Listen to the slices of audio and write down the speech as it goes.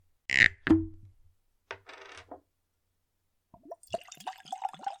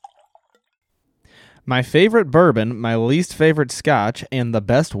my favorite bourbon, my least favorite scotch, and the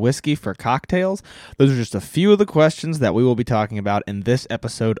best whiskey for cocktails. Those are just a few of the questions that we will be talking about in this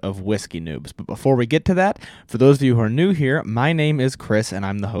episode of Whiskey Noobs. But before we get to that, for those of you who are new here, my name is Chris and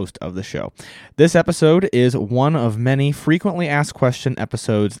I'm the host of the show. This episode is one of many frequently asked question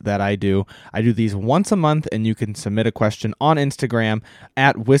episodes that I do. I do these once a month, and you can submit a question on Instagram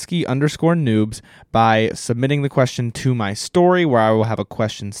at whiskey_noobs by submitting the question to my story, where I will have a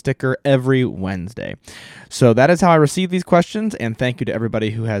question sticker every Wednesday. So that is how I receive these questions, and thank you to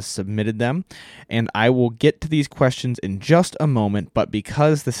everybody who has submitted them. And I will get to these questions in just a moment, but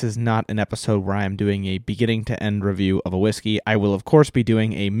because this is not an episode where I am doing a beginning to end review of a whiskey, I will of course be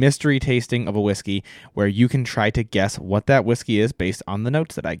doing a mystery tasting of a whiskey where you can try to guess what that whiskey is based on the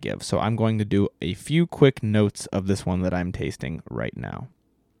notes that I give. So I'm going to do a few quick notes of this one that I'm tasting right now.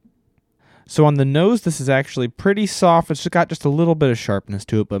 So on the nose, this is actually pretty soft. It's got just a little bit of sharpness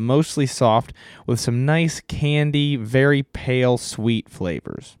to it, but mostly soft with some nice candy, very pale, sweet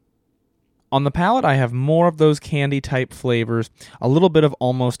flavors. On the palate, I have more of those candy type flavors, a little bit of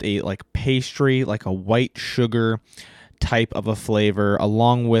almost a like pastry, like a white sugar type of a flavor,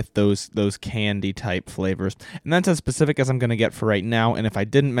 along with those candy type flavors. And that's as specific as I'm going to get for right now. And if I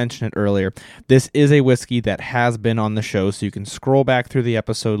didn't mention it earlier, this is a whiskey that has been on the show, so you can scroll back through the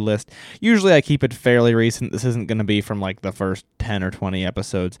episode list. Usually I keep it fairly recent. This isn't going to be from like the first 10 or 20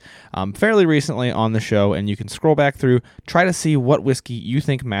 episodes. Fairly recently on the show, and you can scroll back through, try to see what whiskey you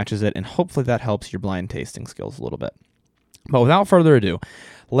think matches it, and hopefully that helps your blind tasting skills a little bit. But without further ado,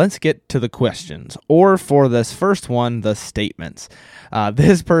 let's get to the questions, or for this first one, the statements.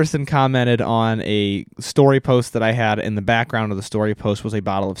 This person commented on a story post that I had. In the background of the story post was a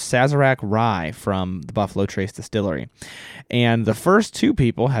bottle of Sazerac Rye from the Buffalo Trace Distillery. And the first two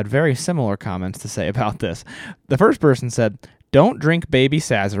people had very similar comments to say about this. The first person said, "Don't drink baby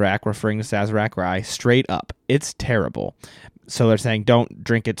Sazerac," referring to Sazerac Rye, "straight up. It's terrible." So they're saying, don't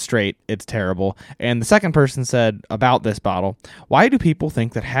drink it straight. It's terrible. And the second person said about this bottle, "Why do people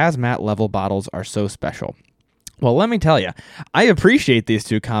think that hazmat level bottles are so special?" Well, let me tell you, I appreciate these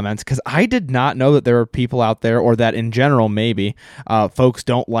two comments because I did not know that there were people out there, or that in general maybe, folks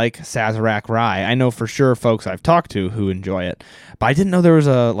don't like Sazerac Rye. I know for sure folks I've talked to who enjoy it, but I didn't know there was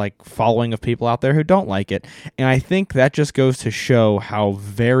a following of people out there who don't like it. And I think that just goes to show how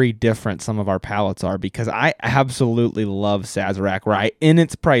very different some of our palates are, because I absolutely love Sazerac Rye in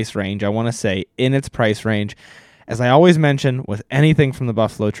its price range. I want to say in its price range. As I always mention with anything from the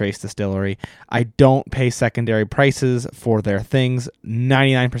Buffalo Trace Distillery, I don't pay secondary prices for their things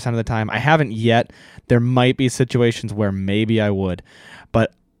 99% of the time. I haven't yet. There might be situations where maybe I would,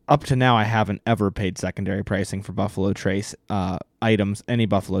 but up to now I haven't ever paid secondary pricing for Buffalo Trace items, any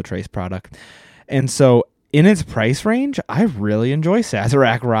Buffalo Trace product. And so in its price range, I really enjoy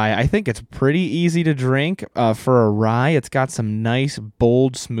Sazerac Rye. I think it's pretty easy to drink for a rye. It's got some nice,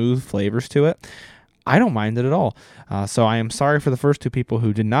 bold, smooth flavors to it. I don't mind it at all. So I am sorry for the first two people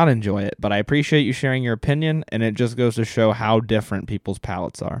who did not enjoy it, but I appreciate you sharing your opinion, and it just goes to show how different people's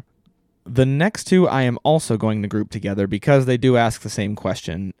palates are. The next two I am also going to group together because they do ask the same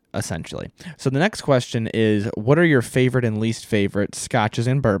question, essentially. So the next question is, what are your favorite and least favorite scotches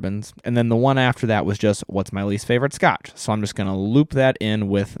and bourbons? And then the one after that was just, what's my least favorite scotch? So I'm just going to loop that in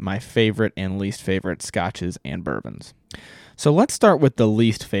with my favorite and least favorite scotches and bourbons. So let's start with the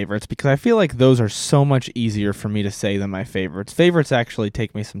least favorites, because I feel like those are so much easier for me to say than my favorites. Favorites actually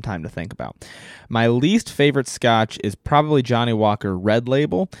take me some time to think about. My least favorite scotch is probably Johnnie Walker Red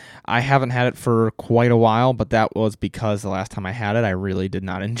Label. I haven't had it for quite a while, but that was because the last time I had it, I really did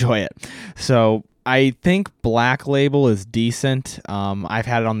not enjoy it. So I think Black Label is decent. I've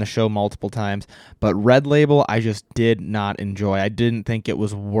had it on the show multiple times, but Red Label I just did not enjoy. I didn't think it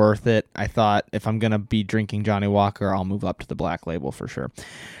was worth it. I thought if I'm going to be drinking Johnnie Walker, I'll move up to the Black Label for sure.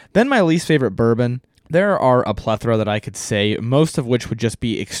 Then my least favorite bourbon. There are a plethora that I could say, most of which would just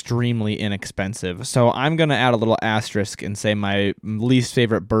be extremely inexpensive. So I'm going to add a little asterisk and say my least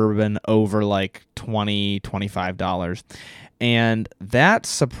favorite bourbon over like $20, $25. And that,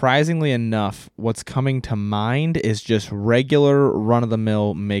 surprisingly enough, what's coming to mind is just regular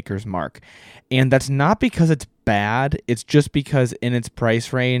run-of-the-mill Maker's Mark. And that's not because it's bad. It's just because in its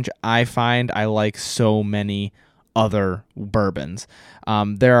price range, I find I like so many other bourbons.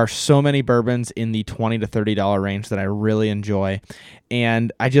 There are so many bourbons in the $20 to $30 range that I really enjoy.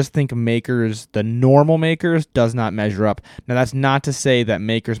 and I just think the normal Makers, does not measure up. Now, that's not to say that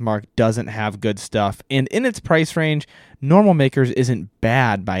Maker's Mark doesn't have good stuff, and in its price range, normal Makers isn't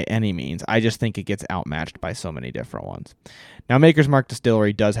bad by any means. I just think it gets outmatched by so many different ones. Now, Maker's Mark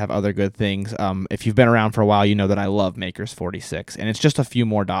Distillery does have other good things. If you've been around for a while, you know that I love Maker's 46, and it's just a few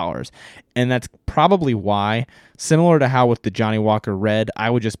more dollars. And that's probably why, similar to how with the Johnnie Walker Red, I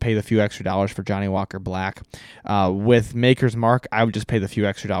would just pay the few extra dollars for Johnnie Walker Black. With Maker's Mark, I would just pay the few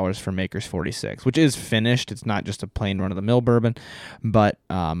extra dollars for Maker's 46, which is finished. It's not just a plain run-of-the-mill bourbon, but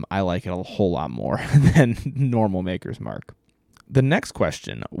I like it a whole lot more than normal Maker's Mark. The next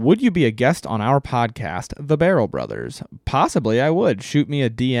question, would you be a guest on our podcast, The Barrel Brothers? Possibly I would. Shoot me a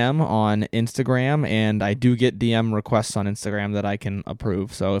DM on Instagram, and I do get DM requests on Instagram that I can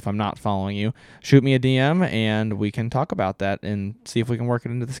approve. So if I'm not following you, shoot me a DM, and we can talk about that and see if we can work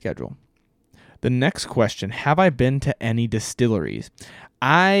it into the schedule. The next question, have I been to any distilleries?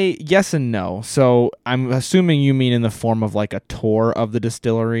 Yes and no. So I'm assuming you mean in the form of like a tour of the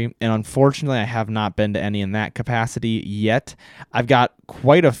distillery, and unfortunately I have not been to any in that capacity yet. I've got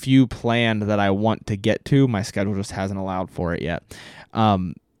quite a few planned that I want to get to. My schedule just hasn't allowed for it yet.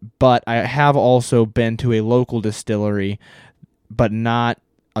 But I have also been to a local distillery, but not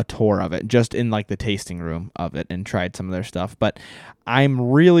a tour of it, just in like the tasting room of it, and tried some of their stuff. But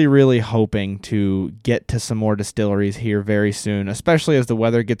I'm really, really hoping to get to some more distilleries here very soon, especially as the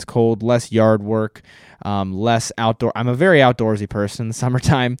weather gets cold, less yard work, less outdoor. I'm a very outdoorsy person in the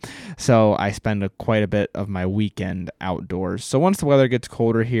summertime, so I spend quite a bit of my weekend outdoors. So once the weather gets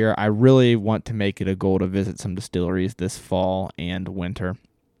colder here, I really want to make it a goal to visit some distilleries this fall and winter,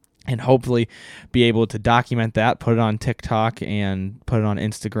 and hopefully be able to document that, put it on TikTok and put it on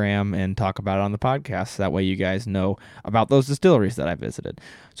Instagram and talk about it on the podcast. That way you guys know about those distilleries that I visited.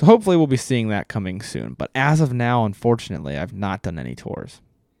 So hopefully we'll be seeing that coming soon. But as of now, unfortunately, I've not done any tours.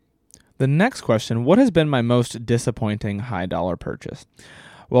 The next question, what has been my most disappointing high dollar purchase?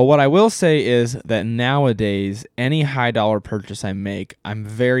 Well, what I will say is that nowadays, any high dollar purchase I make, I'm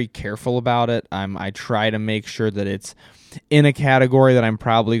very careful about it. I try to make sure that it's in a category that I'm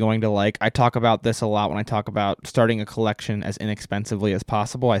probably going to like. I talk about this a lot when I talk about starting a collection as inexpensively as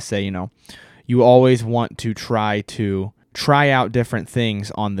possible. I say, you always want to try out different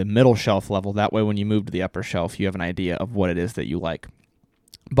things on the middle shelf level. That way, when you move to the upper shelf, you have an idea of what it is that you like.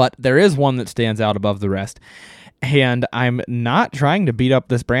 But there is one that stands out above the rest. And I'm not trying to beat up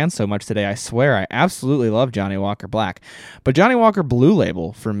this brand so much today. I swear, I absolutely love Johnnie Walker Black. But Johnnie Walker Blue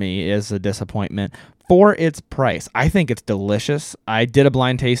Label, for me, is a disappointment for its price. I think it's delicious. I did a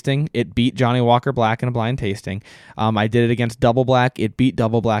blind tasting. It beat Johnnie Walker Black in a blind tasting. I did it against Double Black. It beat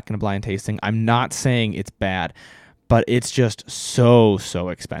Double Black in a blind tasting. I'm not saying it's bad, but it's just so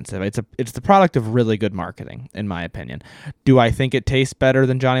expensive. It's the product of really good marketing, in my opinion. Do I think it tastes better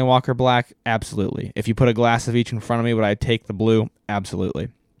than Johnnie Walker Black? Absolutely. If you put a glass of each in front of me, would I take the blue? Absolutely.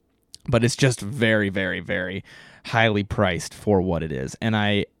 But it's just very, very, very highly priced for what it is. And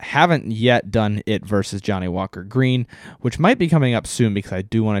I haven't yet done it versus Johnnie Walker Green, which might be coming up soon because I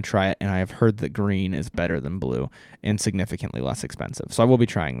do want to try it, and I have heard that green is better than blue and significantly less expensive. So I will be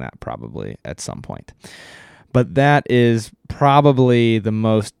trying that probably at some point. But that is probably the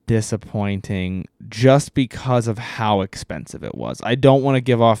most disappointing just because of how expensive it was. I don't want to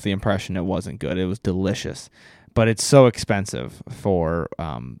give off the impression it wasn't good. It was delicious, but it's so expensive for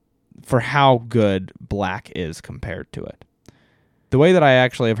how good Black is compared to it. The way that I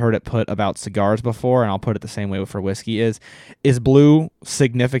actually have heard it put about cigars before, and I'll put it the same way for whiskey, is blue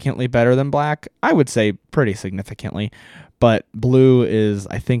significantly better than Black? I would say pretty significantly. But blue is,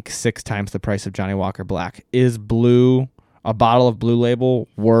 I think, 6 times the price of Johnnie Walker Black. Is blue, a bottle of Blue Label,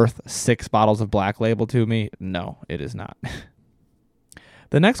 worth 6 bottles of Black Label to me? No, it is not.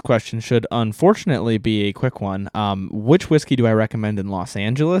 The next question should unfortunately be a quick one. Which whiskey do I recommend in Los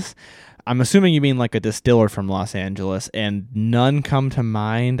Angeles? I'm assuming you mean like a distiller from Los Angeles, and none come to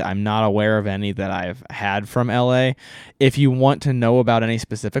mind. I'm not aware of any that I've had from LA. If you want to know about any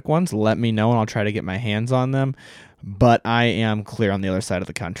specific ones, let me know and I'll try to get my hands on them. But I am clear on the other side of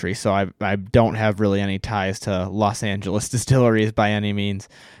the country, so I don't have really any ties to Los Angeles distilleries by any means,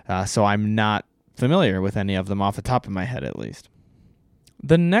 so I'm not familiar with any of them off the top of my head at least.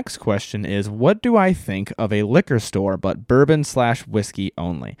 The next question is, what do I think of a liquor store but bourbon/whiskey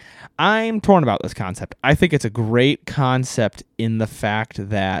only? I'm torn about this concept. I think it's a great concept in the fact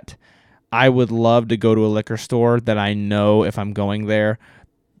that I would love to go to a liquor store that I know if I'm going there,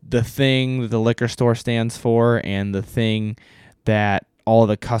 the thing that the liquor store stands for and the thing that all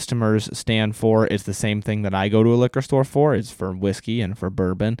the customers stand for is the same thing that I go to a liquor store for, is for whiskey and for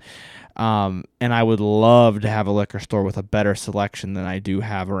bourbon. And I would love to have a liquor store with a better selection than I do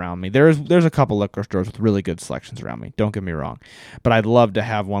have around me. There's a couple liquor stores with really good selections around me, don't get me wrong, but I'd love to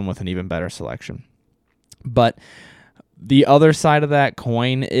have one with an even better selection. But the other side of that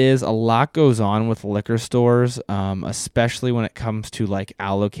coin is a lot goes on with liquor stores, especially when it comes to like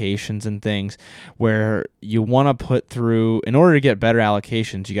allocations and things, where you want to put through, in order to get better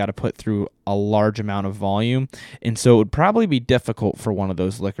allocations, you got to put through a large amount of volume. And so it would probably be difficult for one of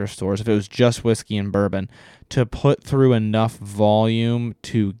those liquor stores, if it was just whiskey and bourbon, to put through enough volume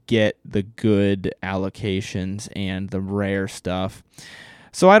to get the good allocations and the rare stuff.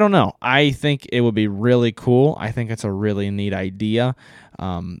 So I don't know. I think it would be really cool. I think it's a really neat idea,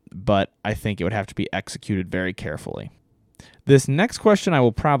 but I think it would have to be executed very carefully. This next question I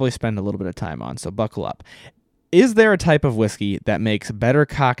will probably spend a little bit of time on, so buckle up. Is there a type of whiskey that makes better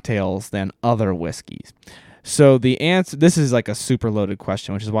cocktails than other whiskeys? So the answer, this is like a super loaded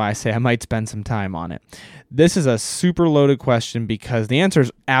question, which is why I say I might spend some time on it. This is a super loaded question because the answer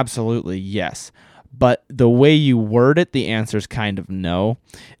is absolutely yes. But the way you word it, the answer is kind of no.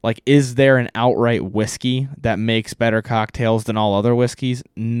 Like, is there an outright whiskey that makes better cocktails than all other whiskeys?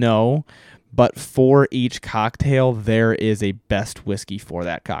 No. But for each cocktail, there is a best whiskey for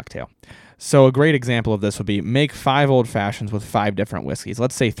that cocktail. So a great example of this would be make 5 old fashions with 5 different whiskeys.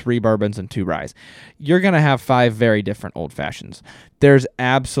 Let's say 3 bourbons and 2 ryes. You're going to have 5 very different old fashions. There's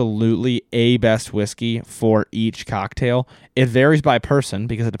absolutely a best whiskey for each cocktail. It varies by person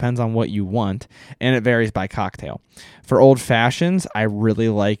because it depends on what you want, and it varies by cocktail. For old fashions, I really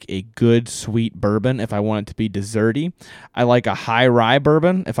like a good sweet bourbon if I want it to be desserty. I like a high rye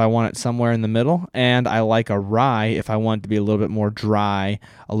bourbon if I want it somewhere in the middle, and I like a rye if I want it to be a little bit more dry,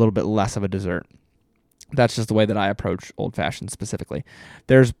 a little bit less of a dessert. That's just the way that I approach old fashions specifically.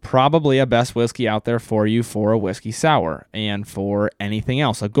 There's probably a best whiskey out there for you for a whiskey sour, and for anything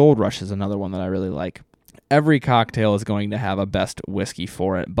else. A Gold Rush is another one that I really like. Every cocktail is going to have a best whiskey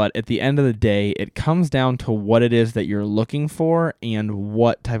for it, but at the end of the day, it comes down to what it is that you're looking for and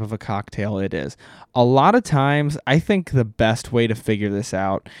what type of a cocktail it is. A lot of times, I think the best way to figure this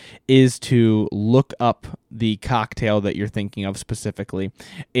out is to look up the cocktail that you're thinking of specifically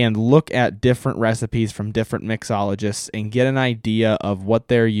and look at different recipes from different mixologists and get an idea of what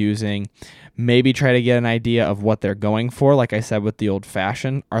they're using. Maybe try to get an idea of what they're going for. Like I said with the old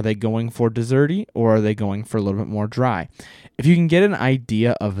fashioned, are they going for desserty or are they going for a little bit more dry? If you can get an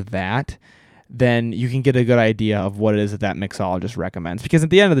idea of that, then you can get a good idea of what it is that mixologist recommends. Because at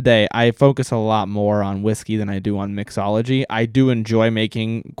the end of the day, I focus a lot more on whiskey than I do on mixology. I do enjoy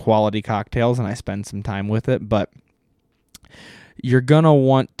making quality cocktails and I spend some time with it, but you're going to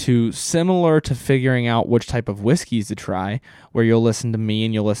want to, similar to figuring out which type of whiskeys to try, where you'll listen to me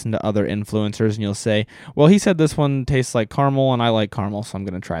and you'll listen to other influencers and you'll say, well, he said this one tastes like caramel and I like caramel, so I'm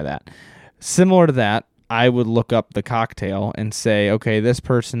going to try that. Similar to that, I would look up the cocktail and say, okay, this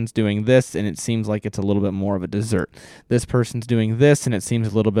person's doing this and it seems like it's a little bit more of a dessert. This person's doing this and it seems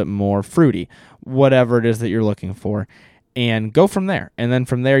a little bit more fruity. Whatever it is that you're looking for. And go from there. And then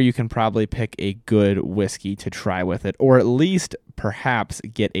from there, you can probably pick a good whiskey to try with it, or at least perhaps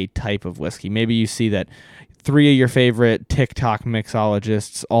get a type of whiskey. Maybe you see that 3 of your favorite TikTok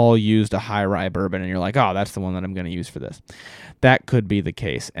mixologists all used a high rye bourbon, and you're like, oh, that's the one that I'm going to use for this. That could be the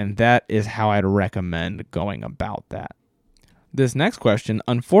case, and that is how I'd recommend going about that. This next question,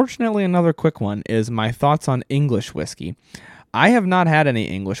 unfortunately another quick one, is my thoughts on English whiskey. I have not had any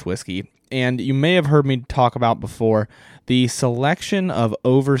English whiskey, and you may have heard me talk about before the selection of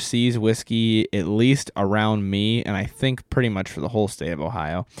overseas whiskey, at least around me, and I think pretty much for the whole state of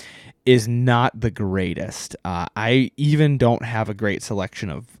Ohio, is not the greatest. I even don't have a great selection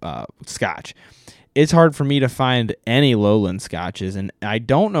of scotch. It's hard for me to find any lowland scotches, and I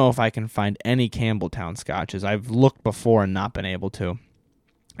don't know if I can find any Campbelltown scotches. I've looked before and not been able to.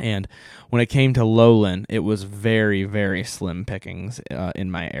 And when it came to lowland, it was very, very slim pickings in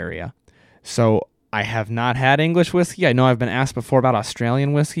my area. So I have not had English whiskey. I know I've been asked before about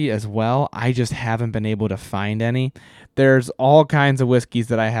Australian whiskey as well. I just haven't been able to find any. There's all kinds of whiskeys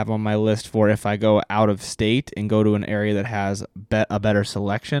that I have on my list for if I go out of state and go to an area that has a better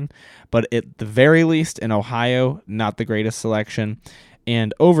selection. But at the very least, in Ohio, not the greatest selection.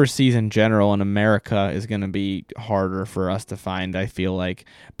 And overseas in general in America is going to be harder for us to find, I feel like.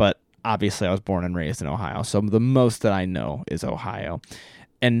 But obviously I was born and raised in Ohio, so the most that I know is Ohio.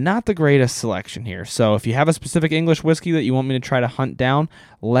 And not the greatest selection here. So if you have a specific English whiskey that you want me to try to hunt down,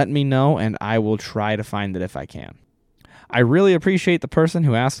 let me know and I will try to find it if I can. I really appreciate the person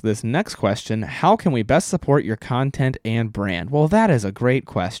who asked this next question. How can we best support your content and brand? Well, that is a great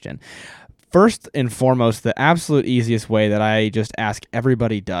question. First and foremost, the absolute easiest way that I just ask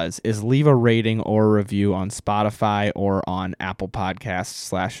everybody does is leave a rating or a review on Spotify or on Apple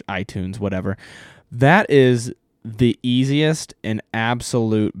Podcasts / iTunes, whatever. That is the easiest and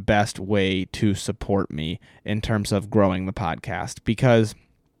absolute best way to support me in terms of growing the podcast, because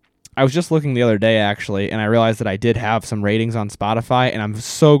I was just looking the other day, actually, and I realized that I did have some ratings on Spotify, and I'm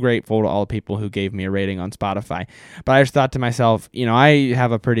so grateful to all the people who gave me a rating on Spotify. But I just thought to myself, I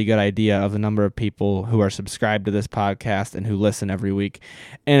have a pretty good idea of the number of people who are subscribed to this podcast and who listen every week.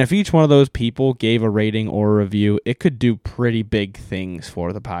 And if each one of those people gave a rating or a review, it could do pretty big things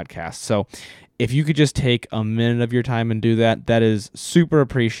for the podcast. So if you could just take a minute of your time and do that, that is super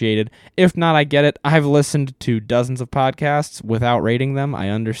appreciated. If not, I get it. I've listened to dozens of podcasts without rating them. I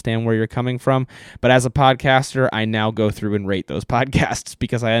understand where you're coming from. But as a podcaster, I now go through and rate those podcasts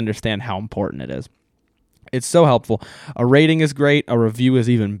because I understand how important it is. It's so helpful. A rating is great. A review is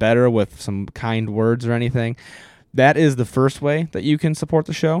even better with some kind words or anything. That is the first way that you can support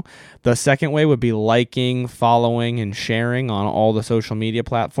the show. The second way would be liking, following, and sharing on all the social media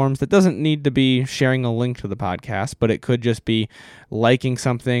platforms. That doesn't need to be sharing a link to the podcast, but it could just be liking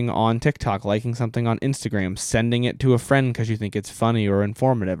something on TikTok, liking something on Instagram, sending it to a friend because you think it's funny or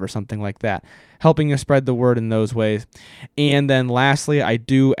informative or something like that. Helping you spread the word in those ways. And then lastly, I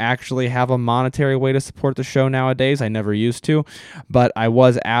do actually have a monetary way to support the show nowadays. I never used to, but I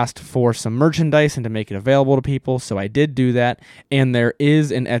was asked for some merchandise and to make it available to people, so I did do that. And there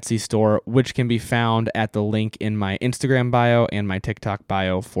is an Etsy store, which can be found at the link in my Instagram bio and my TikTok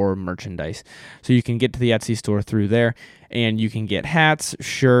bio for merchandise. So you can get to the Etsy store through there, and you can get hats,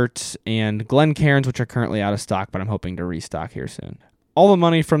 shirts, and Glencairns, which are currently out of stock, but I'm hoping to restock here soon. All the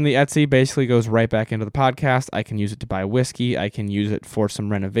money from the Etsy basically goes right back into the podcast. I can use it to buy whiskey. I can use it for some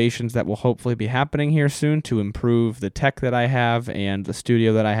renovations that will hopefully be happening here soon to improve the tech that I have and the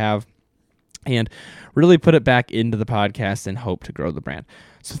studio that I have, and really put it back into the podcast and hope to grow the brand.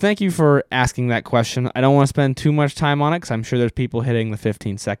 So thank you for asking that question. I don't want to spend too much time on it because I'm sure there's people hitting the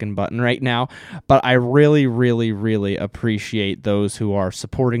 15-second button right now, but I really, really, really appreciate those who are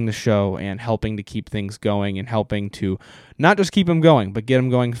supporting the show and helping to keep things going and helping to not just keep them going, but get them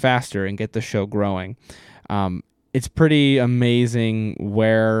going faster and get the show growing. It's pretty amazing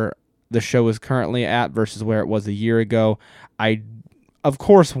where the show is currently at versus where it was a year ago. I of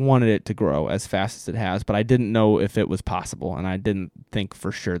course wanted it to grow as fast as it has, but I didn't know if it was possible, and I didn't think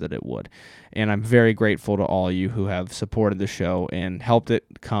for sure that it would. And I'm very grateful to all of you who have supported the show and helped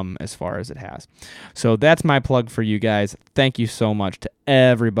it come as far as it has. So that's my plug for you guys. Thank you so much to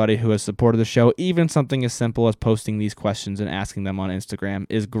everybody who has supported the show. Even something as simple as posting these questions and asking them on Instagram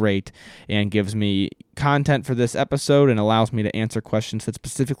is great and gives me content for this episode and allows me to answer questions that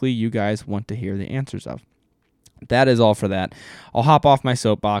specifically you guys want to hear the answers of. That is all for that. I'll hop off my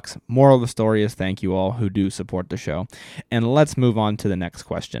soapbox. Moral of the story is thank you all who do support the show. And let's move on to the next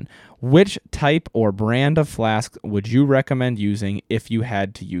question. Which type or brand of flask would you recommend using if you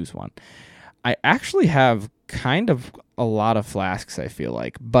had to use one? I actually have kind of a lot of flasks, I feel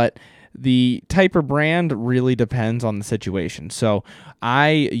like, but the type or brand really depends on the situation. So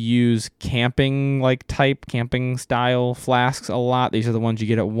I use camping style flasks a lot. These are the ones you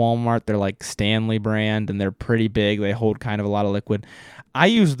get at Walmart. They're like Stanley brand and they're pretty big. They hold kind of a lot of liquid. I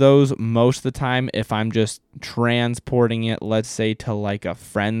use those most of the time if I'm just transporting it, let's say, to like a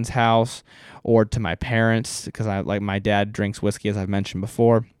friend's house or to my parents, because my dad drinks whiskey, as I've mentioned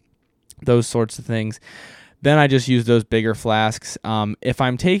before, those sorts of things. Then I just use those bigger flasks. If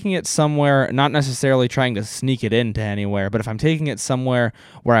I'm taking it somewhere, not necessarily trying to sneak it into anywhere, but if I'm taking it somewhere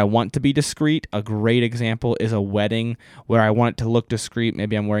where I want to be discreet, a great example is a wedding where I want it to look discreet.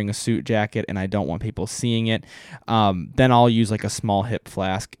 Maybe I'm wearing a suit jacket and I don't want people seeing it. Then I'll use like a small hip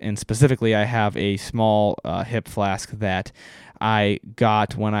flask. And specifically, I have a small hip flask that I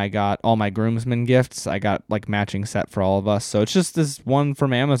got when I got all my groomsmen gifts. I got like matching set for all of us. So it's just this one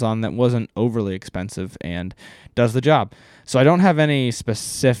from Amazon that wasn't overly expensive and does the job. So I don't have any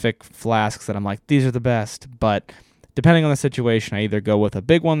specific flasks that I'm like, these are the best. But depending on the situation, I either go with a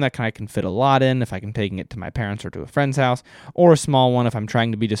big one that I can fit a lot in if I'm taking it to my parents or to a friend's house, or a small one if I'm trying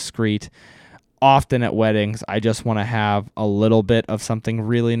to be discreet. Often at weddings, I just want to have a little bit of something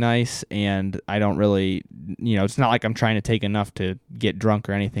really nice, and I don't really, it's not like I'm trying to take enough to get drunk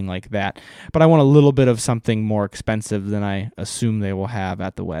or anything like that, but I want a little bit of something more expensive than I assume they will have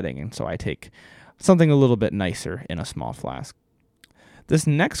at the wedding, and so I take something a little bit nicer in a small flask. This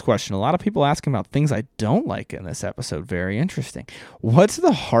next question, a lot of people asking about things I don't like in this episode. Very interesting. What's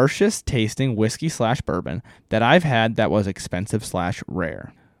the harshest tasting whiskey / bourbon that I've had that was expensive /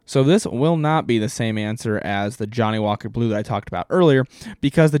 rare? So this will not be the same answer as the Johnnie Walker Blue that I talked about earlier,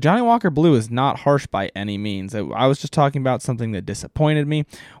 because the Johnnie Walker Blue is not harsh by any means. I was just talking about something that disappointed me,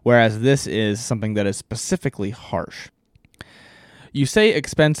 whereas this is something that is specifically harsh. You say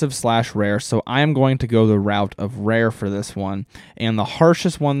expensive/rare, so I am going to go the route of rare for this one. And the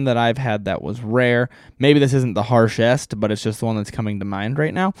harshest one that I've had that was rare, maybe this isn't the harshest, but it's just the one that's coming to mind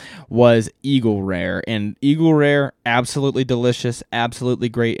right now, was Eagle Rare. And Eagle Rare, absolutely delicious, absolutely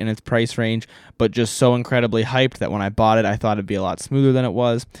great in its price range, but just so incredibly hyped that when I bought it, I thought it'd be a lot smoother than it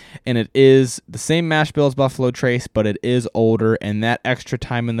was. And it is the same mash bill as Buffalo Trace, but it is older, and that extra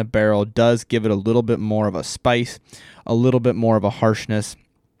time in the barrel does give it a little bit more of a spice, a little bit more of a harshness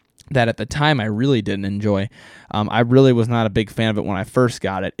that at the time I really didn't enjoy. I really was not a big fan of it when I first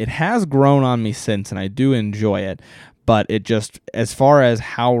got it. It has grown on me since, and I do enjoy it, but it just, as far as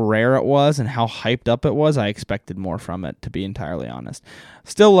how rare it was and how hyped up it was, I expected more from it, to be entirely honest.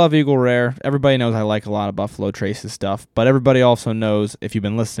 Still love Eagle Rare. Everybody knows I like a lot of Buffalo Trace's stuff, but everybody also knows, if you've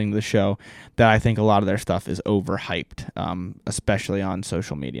been listening to the show, that I think a lot of their stuff is overhyped, especially on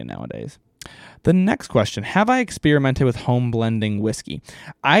social media nowadays. The next question, have I experimented with home blending whiskey?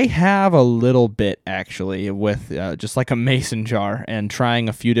 I have a little bit, actually, with just like a mason jar and trying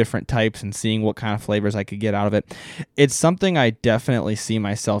a few different types and seeing what kind of flavors I could get out of it. It's something I definitely see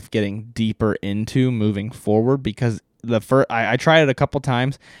myself getting deeper into moving forward, because I tried it a couple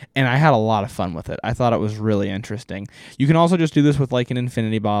times and I had a lot of fun with it. I thought it was really interesting. You can also just do this with like an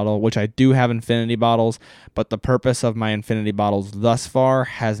infinity bottle, which I do have infinity bottles, but the purpose of my infinity bottles thus far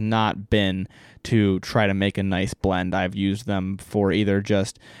has not been to try to make a nice blend. I've used them for either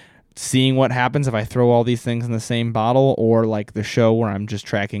just seeing what happens if I throw all these things in the same bottle, or like the show where I'm just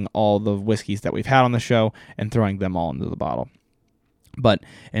tracking all the whiskeys that we've had on the show and throwing them all into the bottle. But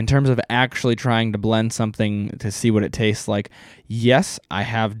in terms of actually trying to blend something to see what it tastes like, yes, I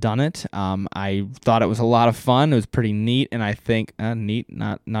have done it. I thought it was a lot of fun. It was pretty neat, and I think neat,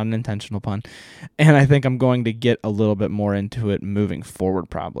 not an intentional pun. And I think I'm going to get a little bit more into it moving forward,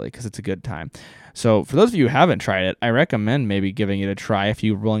 probably, because it's a good time. So for those of you who haven't tried it, I recommend maybe giving it a try if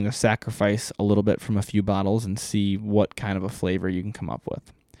you're willing to sacrifice a little bit from a few bottles and see what kind of a flavor you can come up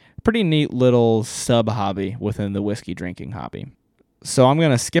with. Pretty neat little sub-hobby within the whiskey drinking hobby. So I'm going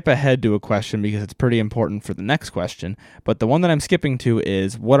to skip ahead to a question because it's pretty important for the next question. But the one that I'm skipping to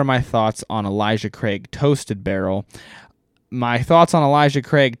is, what are my thoughts on Elijah Craig Toasted Barrel? My thoughts on Elijah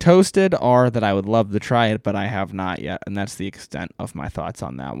Craig Toasted are that I would love to try it, but I have not yet, and that's the extent of my thoughts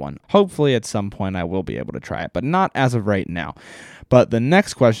on that one. Hopefully at some point I will be able to try it, but not as of right now. But the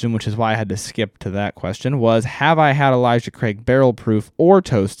next question, which is why I had to skip to that question, was, have I had Elijah Craig Barrel Proof or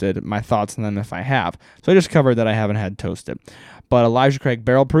Toasted? My thoughts on them if I have. So I just covered that I haven't had Toasted. But Elijah Craig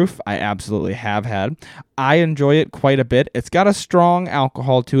Barrel Proof, I absolutely have had. I enjoy it quite a bit. It's got a strong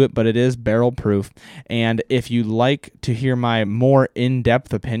alcohol to it, but it is barrel proof. And if you like to hear my more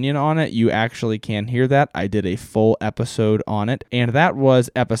in-depth opinion on it, you actually can hear that. I did a full episode on it, and that was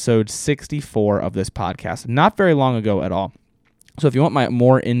episode 64 of this podcast. Not very long ago at all. So if you want my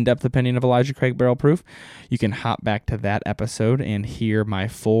more in-depth opinion of Elijah Craig Barrel Proof, you can hop back to that episode and hear my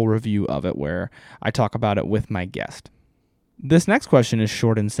full review of it, where I talk about it with my guest. This next question is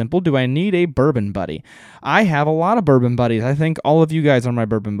short and simple. Do I need a bourbon buddy? I have a lot of bourbon buddies. I think all of you guys are my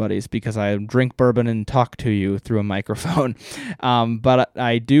bourbon buddies because I drink bourbon and talk to you through a microphone. But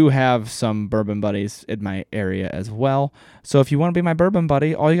I do have some bourbon buddies in my area as well. So if you want to be my bourbon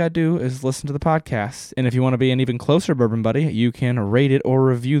buddy, all you got to do is listen to the podcast. And if you want to be an even closer bourbon buddy, you can rate it or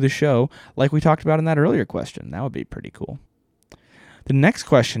review the show like we talked about in that earlier question. That would be pretty cool. The next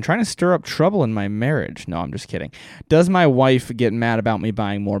question, trying to stir up trouble in my marriage. No, I'm just kidding. Does my wife get mad about me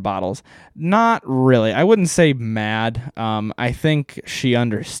buying more bottles? Not really. I wouldn't say mad. I think she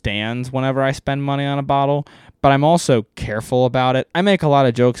understands whenever I spend money on a bottle, but I'm also careful about it. I make a lot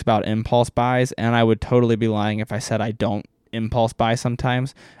of jokes about impulse buys, and I would totally be lying if I said I don't impulse buy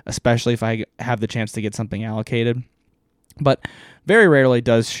sometimes, especially if I have the chance to get something allocated. But very rarely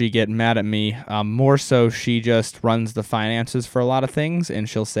does she get mad at me. More so, she just runs the finances for a lot of things, and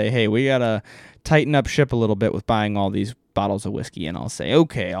she'll say, hey, we got to tighten up ship a little bit with buying all these bottles of whiskey. And I'll say,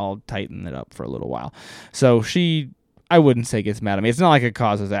 okay, I'll tighten it up for a little while. So I wouldn't say gets mad at me. It's not like it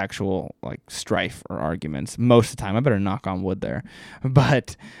causes actual like strife or arguments most of the time. I better knock on wood there.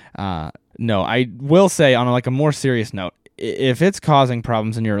 But no, I will say on like a more serious note, if it's causing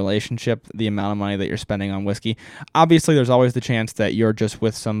problems in your relationship, the amount of money that you're spending on whiskey, obviously there's always the chance that you're just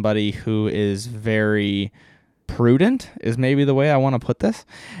with somebody who is very prudent, is maybe the way I want to put this,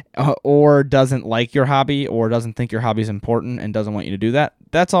 or doesn't like your hobby or doesn't think your hobby is important and doesn't want you to do that.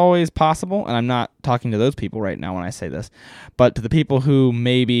 that's always possible, and I'm not talking to those people right now when I say this, but to the people who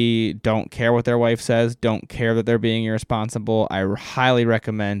maybe don't care what their wife says, don't care that they're being irresponsible, I highly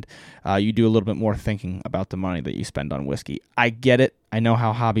recommend you do a little bit more thinking about the money that you spend on whiskey. I get it. I know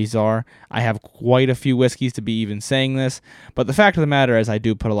how hobbies are. I have quite a few whiskeys to be even saying this, but the fact of the matter is I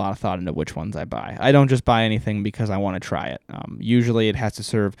do put a lot of thought into which ones I buy. I don't just buy anything because I want to try it. Usually it has to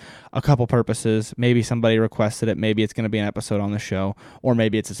serve a couple purposes. Maybe somebody requested it. Maybe it's going to be an episode on the show, or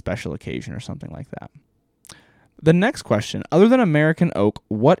maybe it's a special occasion or something like that. The next question, other than American Oak,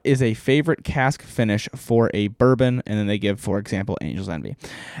 what is a favorite cask finish for a bourbon? And then they give, for example, Angel's Envy.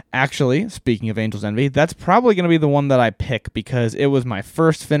 Actually, speaking of Angel's Envy, that's probably going to be the one that I pick because it was my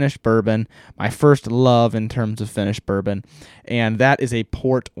first finished bourbon, my first love in terms of finished bourbon, and that is a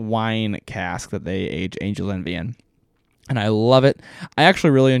port wine cask that they age Angel's Envy in. And I love it. I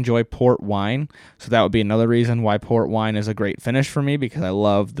actually really enjoy port wine, so that would be another reason why port wine is a great finish for me, because I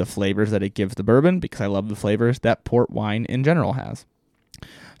love the flavors that it gives the bourbon, because I love the flavors that port wine in general has.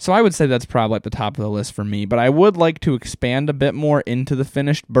 So I would say that's probably at the top of the list for me, but I would like to expand a bit more into the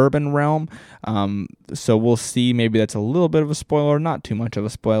finished bourbon realm, so we'll see. Maybe that's a little bit of a spoiler, not too much of a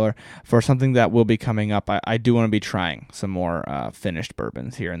spoiler, for something that will be coming up. I do want to be trying some more finished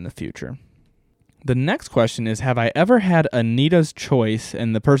bourbons here in the future. The next question is, have I ever had Anita's Choice?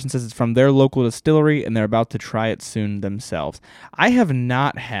 And the person says it's from their local distillery and they're about to try it soon themselves. I have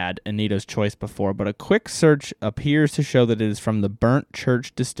not had Anita's Choice before, but a quick search appears to show that it is from the Burnt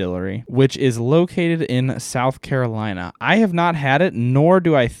Church Distillery, which is located in South Carolina. I have not had it, nor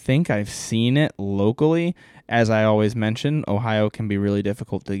do I think I've seen it locally. As I always mention, Ohio can be really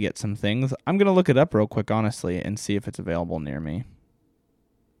difficult to get some things. I'm going to look it up real quick, honestly, and see if it's available near me.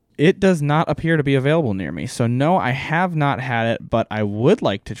 It does not appear to be available near me, so no, I have not had it, but I would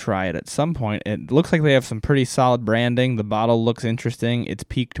like to try it at some point. It looks like they have some pretty solid branding. The bottle looks interesting. It's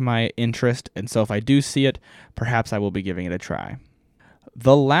piqued my interest, and so if I do see it, perhaps I will be giving it a try.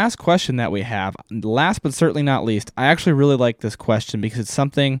 The last question that we have, last but certainly not least, I actually really like this question because it's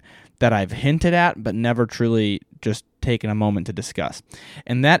something that I've hinted at but never truly just taken a moment to discuss.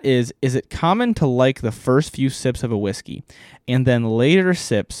 And that is it common to like the first few sips of a whiskey and then later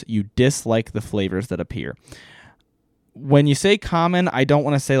sips you dislike the flavors that appear? When you say common, I don't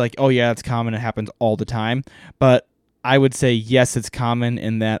want to say like, oh yeah, it's common, it happens all the time, but I would say yes, it's common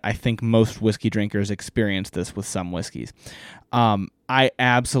in that I think most whiskey drinkers experience this with some whiskeys. I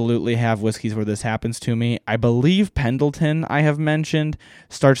absolutely have whiskeys where this happens to me. I believe Pendleton, I have mentioned,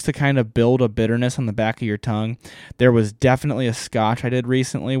 starts to kind of build a bitterness on the back of your tongue. There was definitely a Scotch I did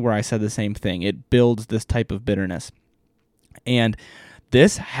recently where I said the same thing. It builds this type of bitterness. And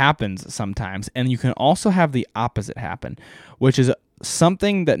this happens sometimes. And you can also have the opposite happen, which is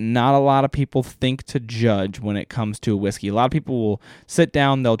something that not a lot of people think to judge when it comes to a whiskey. A lot of people will sit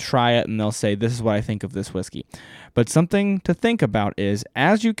down, they'll try it, and they'll say, this is what I think of this whiskey. But something to think about is,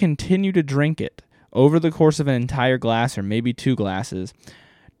 as you continue to drink it over the course of an entire glass or maybe 2 glasses,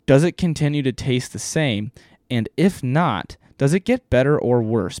 does it continue to taste the same? And if not, does it get better or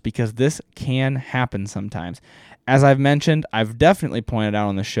worse? Because this can happen sometimes. As I've mentioned, I've definitely pointed out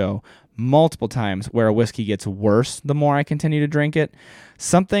on the show multiple times where a whiskey gets worse the more I continue to drink it.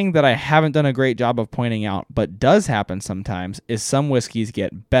 Something that I haven't done a great job of pointing out, but does happen sometimes, is some whiskeys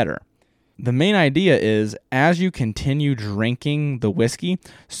get better. The main idea is, as you continue drinking the whiskey,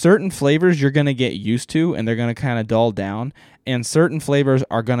 certain flavors you're going to get used to and they're going to kind of dull down, and certain flavors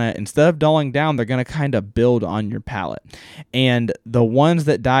are going to, instead of dulling down, they're going to kind of build on your palate. And the ones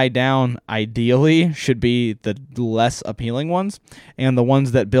that die down ideally should be the less appealing ones, and the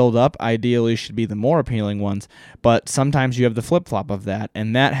ones that build up ideally should be the more appealing ones. But sometimes you have the flip-flop of that,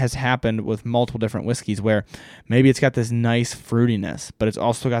 and that has happened with multiple different whiskeys where maybe it's got this nice fruitiness, but it's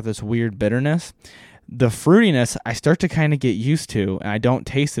also got this weird bitterness. The fruitiness I start to kind of get used to, and I don't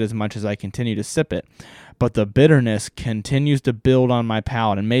taste it as much as I continue to sip it. But the bitterness continues to build on my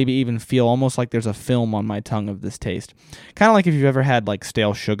palate and maybe even feel almost like there's a film on my tongue of this taste. Kind of like if you've ever had like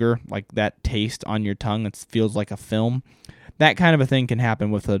stale sugar, like that taste on your tongue, it feels like a film. That kind of a thing can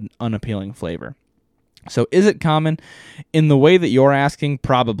happen with an unappealing flavor. So is it common? In the way that you're asking,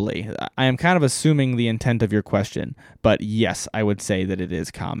 probably. I am kind of assuming the intent of your question, but yes, I would say that it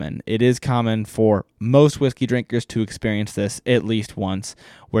is common. It is common for most whiskey drinkers to experience this at least once,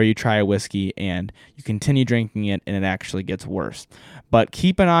 where you try a whiskey and you continue drinking it and it actually gets worse. But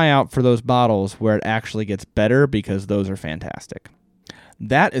keep an eye out for those bottles where it actually gets better, because those are fantastic.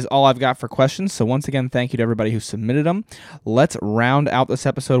 That is all I've got for questions, so once again, thank you to everybody who submitted them. Let's round out this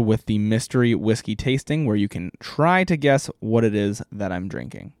episode with the mystery whiskey tasting, where you can try to guess what it is that I'm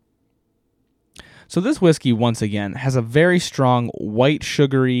drinking. So this whiskey, once again, has a very strong white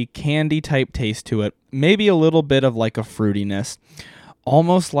sugary candy type taste to it, maybe a little bit of like a fruitiness,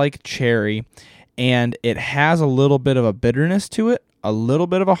 almost like cherry, and it has a little bit of a bitterness to it, a little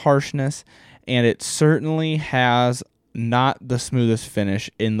bit of a harshness, and it certainly has not the smoothest finish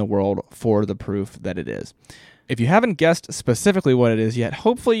in the world for the proof that it is. If you haven't guessed specifically what it is yet,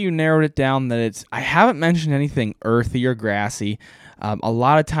 hopefully you narrowed it down that I haven't mentioned anything earthy or grassy. A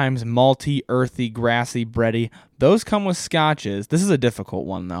lot of times malty, earthy, grassy, bready, those come with scotches. This is a difficult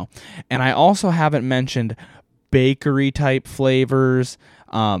one though. And I also haven't mentioned bakery type flavors,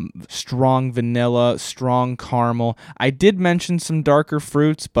 strong vanilla, strong caramel. I did mention some darker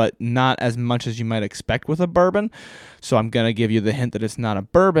fruits, but not as much as you might expect with a bourbon. So I'm going to give you the hint that it's not a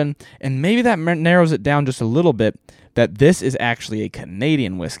bourbon, and maybe that narrows it down just a little bit, that this is actually a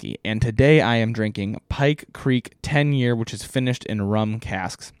Canadian whiskey. And today I am drinking Pike Creek 10-year, which is finished in rum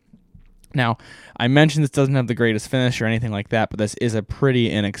casks. Now, I mentioned this doesn't have the greatest finish or anything like that, but this is a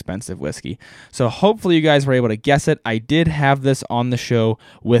pretty inexpensive whiskey. So hopefully you guys were able to guess it. I did have this on the show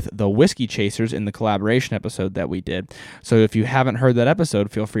with the Whiskey Chasers in the collaboration episode that we did. So if you haven't heard that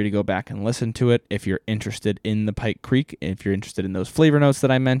episode, feel free to go back and listen to it if you're interested in the Pike Creek, if you're interested in those flavor notes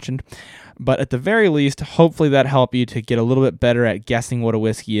that I mentioned. But at the very least, hopefully that helped you to get a little bit better at guessing what a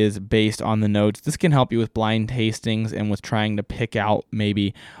whiskey is based on the notes. This can help you with blind tastings and with trying to pick out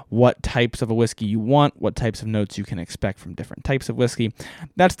maybe what types of a whiskey you want, what types of notes you can expect from different types of whiskey.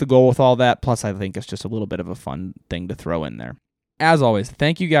 That's the goal with all that. Plus, I think it's just a little bit of a fun thing to throw in there. As always,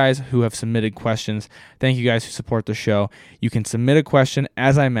 thank you guys who have submitted questions. Thank you guys who support the show. You can submit a question,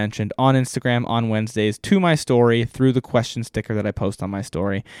 as I mentioned, on Instagram on Wednesdays to my story through the question sticker that I post on my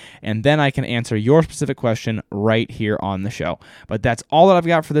story. And then I can answer your specific question right here on the show. But that's all that I've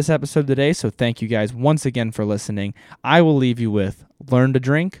got for this episode today. So thank you guys once again for listening. I will leave you with learn to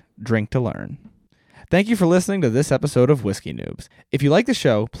drink, drink to learn. Thank you for listening to this episode of Whiskey Noobs. If you like the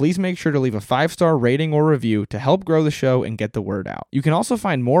show, please make sure to leave a 5-star rating or review to help grow the show and get the word out. You can also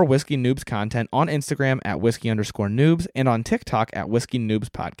find more Whiskey Noobs content on Instagram at whiskey_noobs and on TikTok at Whiskey Noobs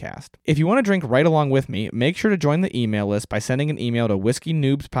Podcast. If you want to drink right along with me, make sure to join the email list by sending an email to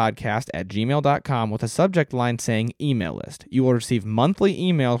whiskeynoobspodcast@gmail.com with a subject line saying email list. You will receive monthly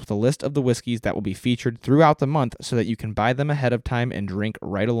emails with a list of the whiskeys that will be featured throughout the month so that you can buy them ahead of time and drink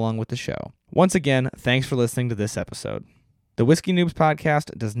right along with the show. Once again, thanks for listening to this episode. The Whiskey Noobs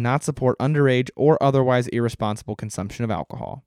Podcast does not support underage or otherwise irresponsible consumption of alcohol.